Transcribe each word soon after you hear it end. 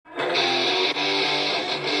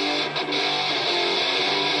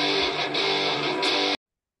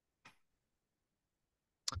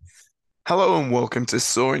Hello and welcome to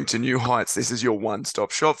Soaring to New Heights. This is your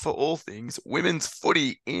one-stop shop for all things women's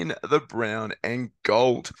footy in the brown and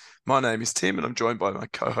gold. My name is Tim and I'm joined by my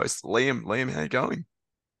co-host Liam. Liam, how you going?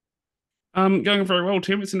 Going very well,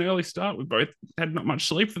 Tim. It's an early start. We've both had not much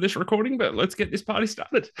sleep for this recording, but let's get this party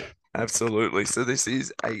started. Absolutely. So this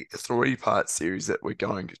is a three-part series that we're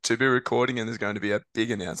going to be recording, and there's going to be a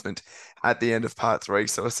big announcement at the end of part three.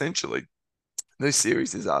 So essentially, this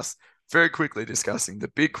series is us very quickly discussing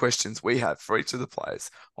the big questions we have for each of the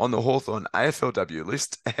players on the Hawthorn AFLW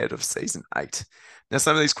list ahead of season 8. Now,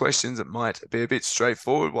 some of these questions might be a bit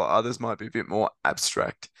straightforward, while others might be a bit more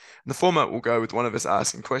abstract. And the format will go with one of us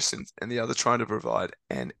asking questions and the other trying to provide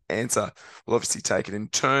an answer. We'll obviously take it in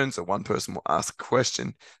turns, so one person will ask a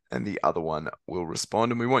question and the other one will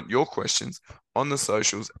respond. And we want your questions on the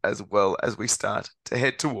socials as well as we start to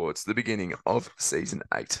head towards the beginning of season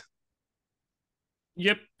 8.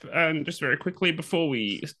 Yep, and just very quickly before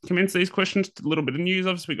we commence these questions, a little bit of news.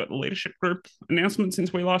 Obviously, we got the leadership group announcement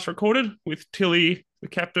since we last recorded with Tilly, the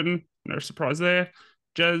captain, no surprise there,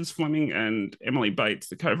 Jazz Fleming and Emily Bates,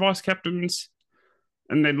 the co-vice captains,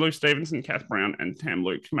 and then Lou Stevenson, Kath Brown, and Tam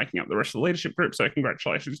Luke making up the rest of the leadership group. So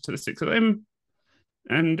congratulations to the six of them.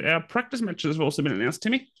 And our practice matches have also been announced,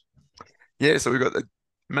 Timmy. Yeah, so we've got the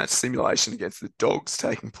match simulation against the Dogs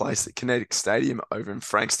taking place at Kinetic Stadium over in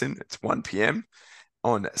Frankston. It's 1 p.m.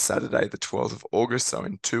 on Saturday, the 12th of August, so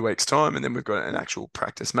in 2 weeks' time. And then we've got an actual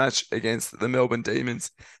practice match against the Melbourne Demons.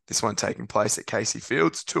 This one taking place at Casey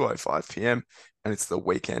Fields, 2:05 p.m. And it's the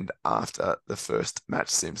weekend after the first match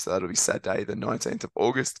sim. So that'll be Saturday, the 19th of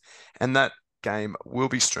August. And that game will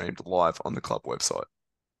be streamed live on the club website.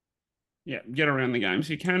 Yeah, get around the games.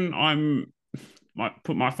 You can. I'm might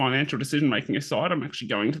put my financial decision making aside. I'm actually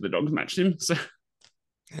going to the Dogs match sim. So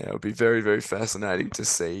Yeah, it'll be very, very fascinating to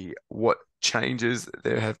see what changes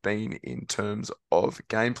there have been in terms of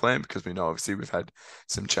game plan, because we know obviously we've had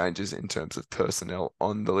some changes in terms of personnel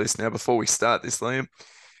on the list. Now, before we start this, Liam,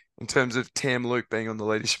 in terms of Tam Luke being on the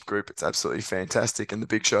leadership group, it's absolutely fantastic. And the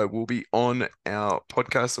big show will be on our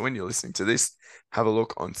podcast. So when you're listening to this, have a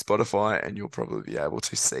look on Spotify and you'll probably be able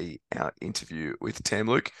to see our interview with Tam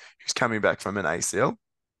Luke, who's coming back from an ACL.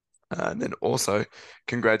 And then also,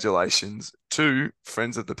 congratulations to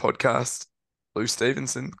friends of the podcast, Lou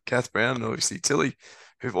Stevenson, Kath Brown, and obviously Tilly,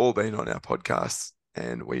 who've all been on our podcast.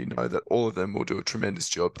 And we know that all of them will do a tremendous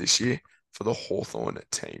job this year for the Hawthorn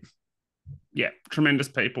team. yeah, tremendous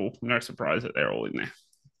people. No surprise that they're all in there.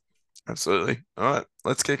 Absolutely. All right,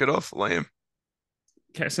 let's kick it off, Liam.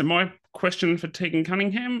 Okay, so my question for Tegan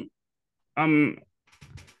Cunningham: um,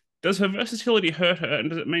 does her versatility hurt her, and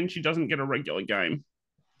does it mean she doesn't get a regular game?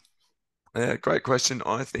 Yeah, great question.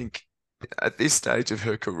 I think at this stage of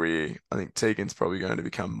her career, I think Tegan's probably going to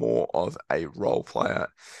become more of a role player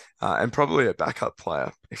and probably a backup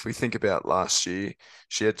player. If we think about last year,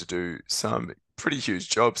 she had to do some pretty huge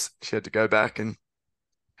jobs. She had to go back and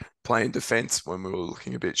play in defence when we were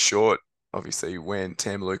looking a bit short. Obviously, when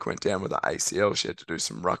Tam Luke went down with the ACL, she had to do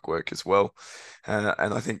some ruck work as well.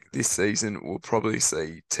 And I think this season we'll probably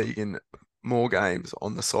see Tegan more games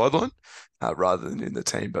on the sideline rather than in the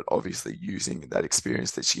team, but obviously using that experience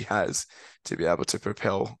that she has to be able to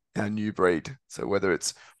propel our new breed. So whether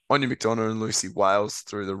it's Anya McDonough and Lucy Wales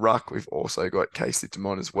through the ruck, we've also got Casey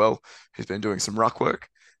Dumont as well, who's been doing some ruck work.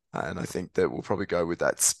 And I think that we'll probably go with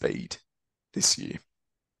that speed this year.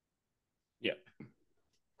 Yeah.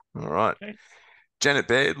 All right. Okay. Janet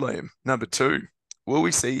Baird, Liam, number 2. Will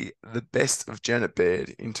we see the best of Janet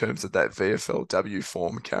Baird in terms of that VFLW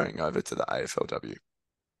form carrying over to the AFLW?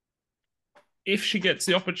 If she gets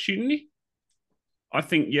the opportunity, I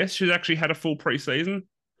think yes. She's actually had a full preseason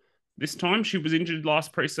this time. She was injured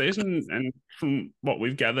last preseason, and from what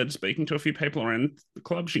we've gathered, speaking to a few people around the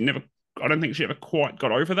club, she never. I don't think she ever quite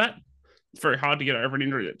got over that. It's very hard to get over an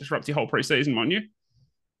injury that disrupts your whole preseason, mind you.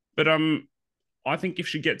 But I think if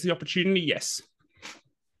she gets the opportunity, yes.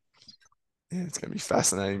 Yeah, it's going to be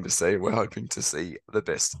fascinating to see. We're hoping to see the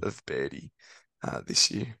best of Bairdy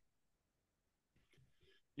this year.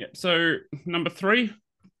 Yeah. So number 3,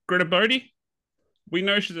 Greta Bodie. We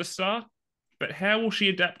know she's a star, but how will she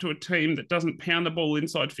adapt to a team that doesn't pound the ball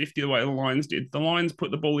inside 50 the way the Lions did? The Lions put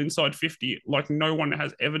the ball inside 50 like no one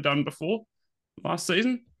has ever done before last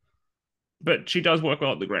season. But she does work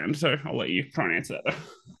well at the ground, so I'll let you try and answer that.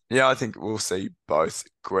 Yeah, I think we'll see both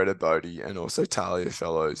Greta Bodie and also Talia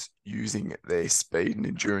Fellows using their speed and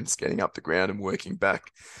endurance, getting up the ground and working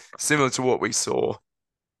back, similar to what we saw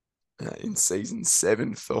in season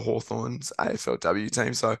 7 for Hawthorn's AFLW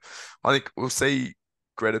team. So I think we'll see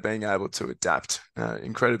Greta being able to adapt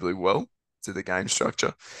incredibly well. to the game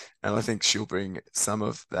structure. And I think she'll bring some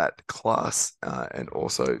of that class and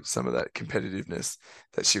also some of that competitiveness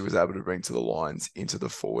that she was able to bring to the Lions into the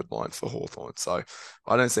forward line for Hawthorn. So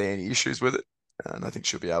I don't see any issues with it. And I think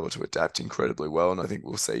she'll be able to adapt incredibly well. And I think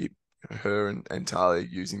we'll see her and Talia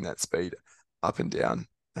using that speed up and down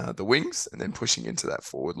the wings and then pushing into that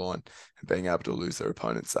forward line and being able to lose their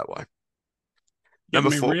opponents that way. Getting Number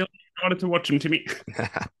me four, really excited to watch him, Timmy.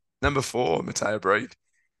 number four, Matea Breed.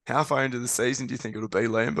 How far into the season do you think it'll be,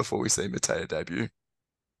 Liam, before we see Matea debut?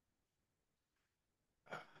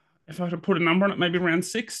 If I had to put a number on it, maybe around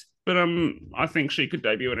 6. But I think she could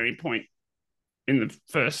debut at any point in the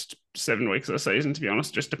first 7 weeks of the season, to be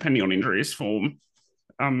honest, just depending on injuries, form.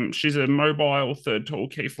 She's a mobile, third tall,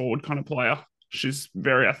 key forward kind of player. She's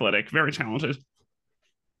very athletic, very talented.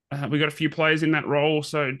 We got a few players in that role,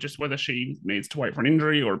 so just whether she needs to wait for an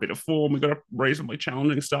injury or a bit of form, we got a reasonably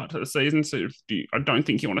challenging start to the season. So I don't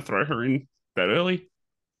think you want to throw her in that early.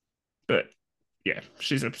 But yeah,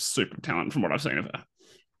 she's a super talent from what I've seen of her.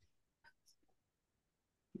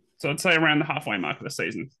 So I'd say around the halfway mark of the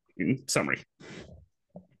season, in summary.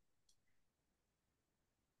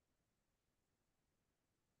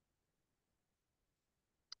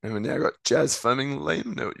 And we've now got Jazz Fleming,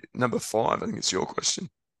 Liam, number 5. I think it's your question.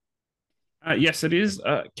 Yes, it is.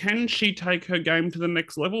 Can she take her game to the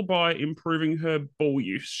next level by improving her ball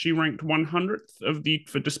use? She ranked 100th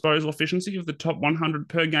for disposal efficiency of the top 100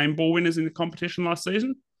 per game ball winners in the competition last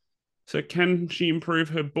season. So can she improve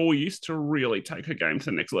her ball use to really take her game to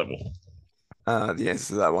the next level? The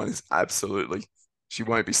answer to that one is absolutely. She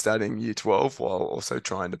won't be studying year 12 while also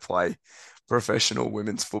trying to play professional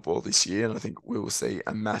women's football this year. And I think we will see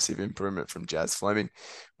a massive improvement from Jazz Fleming.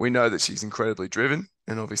 We know that she's incredibly driven,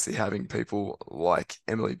 and obviously having people like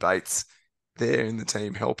Emily Bates there in the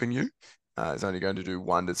team helping you is only going to do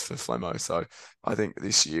wonders for Flemo. So I think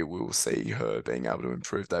this year we will see her being able to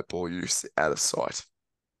improve that ball use out of sight.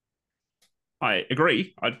 I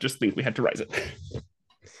agree. I just think we had to raise it.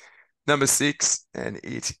 Number 6, and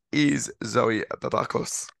it is Zoe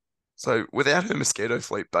Babakos. So without her mosquito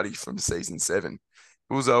fleet buddy from season 7,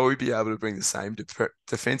 will Zoe be able to bring the same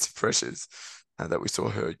defensive pressures that we saw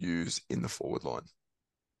her use in the forward line?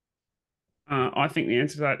 I think the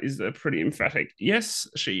answer to that is a pretty emphatic yes.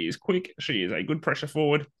 She is quick. She is a good pressure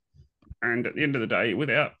forward. And at the end of the day,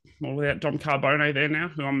 without Dom Carbone there now,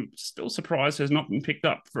 who I'm still surprised has not been picked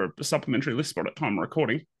up for a supplementary list spot at time of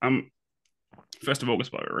recording. 1st of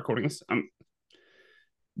August while we're recording this.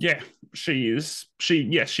 Yeah, she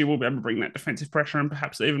will be able to bring that defensive pressure and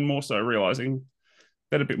perhaps even more so realizing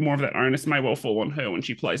that a bit more of that onus may well fall on her when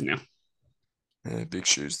she plays now. Big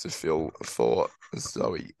shoes to fill for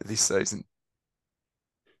Zoe this season.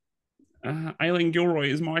 Aileen Gilroy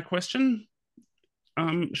is my question.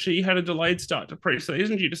 She had a delayed start to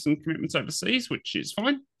pre-season due to some commitments overseas, which is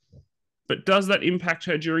fine. But does that impact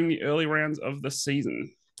her during the early rounds of the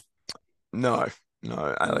season? No.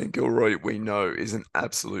 Aileen Gilroy, we know, is an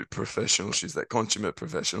absolute professional. She's that consummate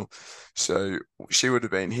professional. So she would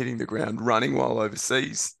have been hitting the ground running while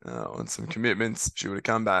overseas on some commitments. She would have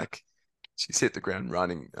come back. She's hit the ground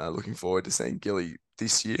running. Looking forward to seeing Gilly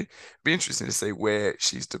this year. It'd be interesting to see where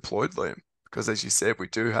she's deployed, Liam, because as you said, we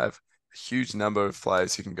do have a huge number of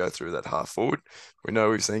players who can go through that half forward. We know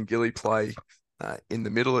we've seen Gilly play in the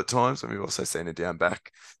middle at times, and we've also seen her down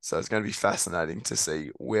back. So it's going to be fascinating to see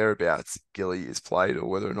whereabouts Gilly is played or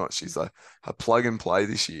whether or not she's a plug and play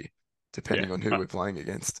this year, depending on who we're playing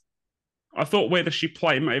against. I thought whether she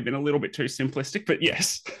played may have been a little bit too simplistic, but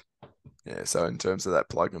yes. Yeah, so in terms of that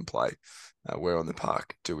plug and play, where on the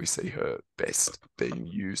park do we see her best being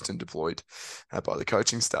used and deployed by the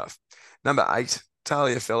coaching staff? Number 8,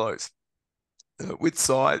 Talia Fellows.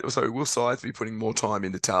 Will Sides be putting more time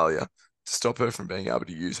into Talia to stop her from being able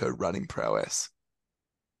to use her running prowess?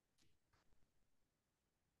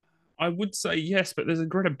 I would say yes, but there's a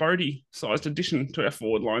Greta Bodie sized addition to our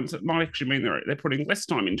forward lines. It might actually mean they're putting less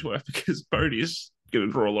time into her because Bodie is going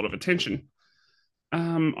to draw a lot of attention.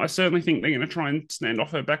 I certainly think they're going to try and stand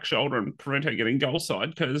off her back shoulder and prevent her getting goal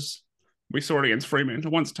side because we saw it against Fremantle.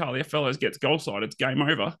 Once Talia Fellows gets goal side, it's game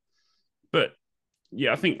over. But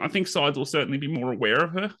yeah, I think sides will certainly be more aware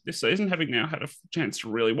of her this season, having now had a chance to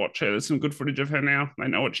really watch her. There's some good footage of her now. They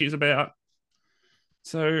know what she's about.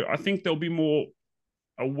 So I think they'll be more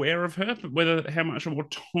aware of her, but how much more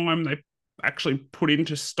time they actually put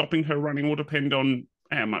into stopping her running will depend on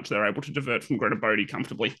how much they're able to divert from Greta Bodie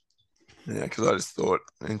comfortably. Yeah, because I just thought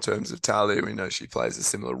in terms of Talia, we know she plays a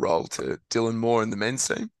similar role to Dylan Moore in the men's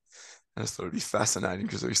team. I just thought it'd be fascinating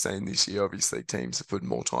because we've seen this year, obviously, teams have put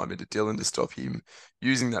more time into Dylan to stop him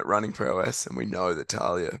using that running prowess, and we know that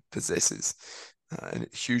Talia possesses and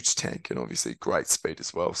a huge tank, and obviously great speed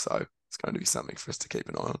as well. So it's going to be something for us to keep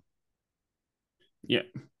an eye on. Yeah.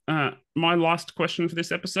 My last question for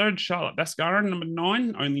this episode, Charlotte Baskarin, number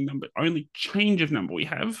 9, only change of number we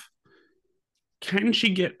have. Can she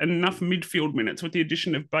get enough midfield minutes with the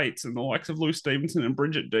addition of Bates and the likes of Lou Stevenson and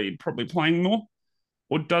Bridget Deed probably playing more?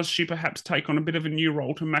 Or does she perhaps take on a bit of a new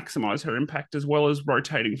role to maximise her impact as well as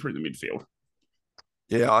rotating through the midfield?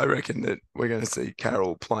 Yeah, I reckon that we're going to see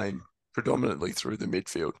Carol playing predominantly through the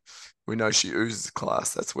midfield. We know she oozes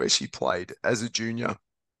class. That's where she played as a junior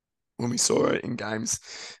when we saw her in games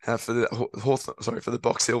for the for the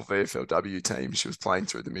Box Hill VFLW team. She was playing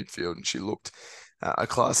through the midfield and she looked a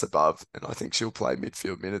class above. And I think she'll play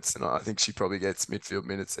midfield minutes, and I think she probably gets midfield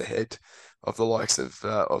minutes ahead of the likes of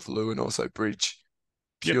Lou and also Bridge,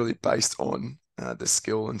 Yep. purely based on the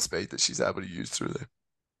skill and speed that she's able to use through there.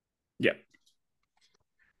 Yep.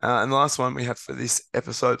 And the last one we have for this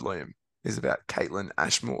episode, Liam, is about Caitlin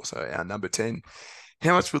Ashmore, so our number 10.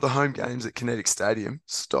 How much will the home games at Kinetic Stadium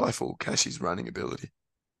stifle Cashie's running ability?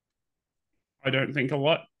 I don't think a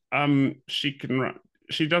lot. She can run.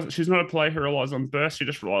 She does. She's not a player who relies on burst. She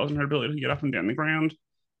just relies on her ability to get up and down the ground.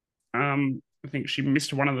 I think she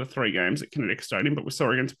missed one of the 3 games at Kinetic Stadium, but we saw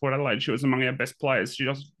her against Port Adelaide. She was among our best players. She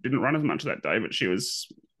just didn't run as much that day, but she was,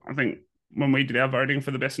 I think, when we did our voting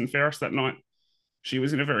for the best and fairest that night, she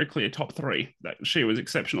was in a very clear top 3. That she was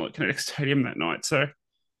exceptional at Kinetic Stadium that night. So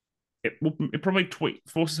it probably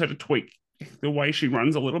forces her to tweak the way she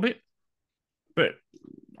runs a little bit, but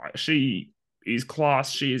she is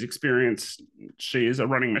class. She is experienced. She is a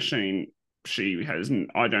running machine. She has.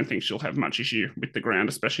 I don't think she'll have much issue with the ground,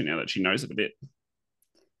 especially now that she knows it a bit.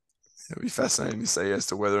 It'll be fascinating to see as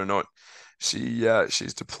to whether or not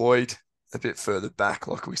she's deployed a bit further back,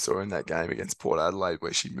 like we saw in that game against Port Adelaide,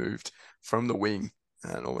 where she moved from the wing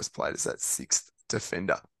and almost played as that 6th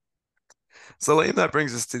defender. So, Liam, that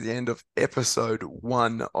brings us to the end of episode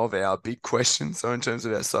 1 of our big question. So, in terms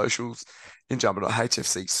of our socials, you can jump on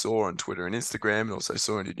HFC Soar on Twitter and Instagram, and also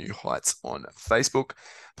Soaring to New Heights on Facebook.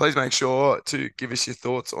 Please make sure to give us your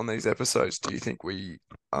thoughts on these episodes. Do you think we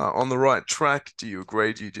are on the right track? Do you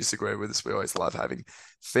agree? Do you disagree with us? We always love having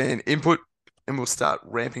fan input, and we'll start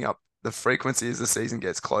ramping up the frequency as the season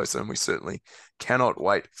gets closer, and we certainly cannot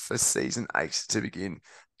wait for season 8 to begin,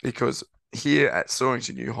 because here at Soaring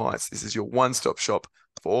to New Heights, this is your one-stop shop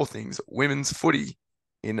for all things women's footy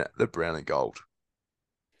in the brown and gold.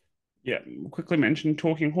 Yeah, we'll quickly mention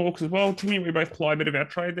Talking Hawks as well. Timmy, we both ply a bit of our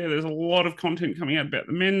trade there. There's a lot of content coming out about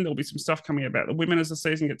the men. There'll be some stuff coming out about the women as the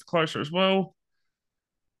season gets closer as well.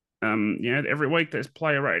 Every week there's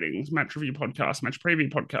player ratings, match review podcasts, match preview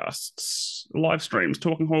podcasts, live streams,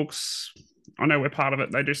 Talking Hawks. I know we're part of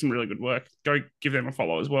it. They do some really good work. Go give them a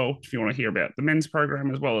follow as well if you want to hear about the men's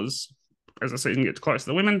program as well as the season gets closer to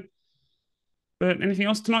the women. But anything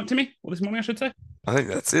else tonight, Timmy? Or this morning, I should say? I think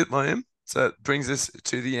that's it, Liam. So it brings us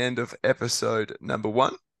to the end of episode number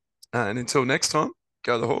 1. And until next time,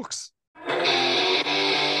 go the Hawks.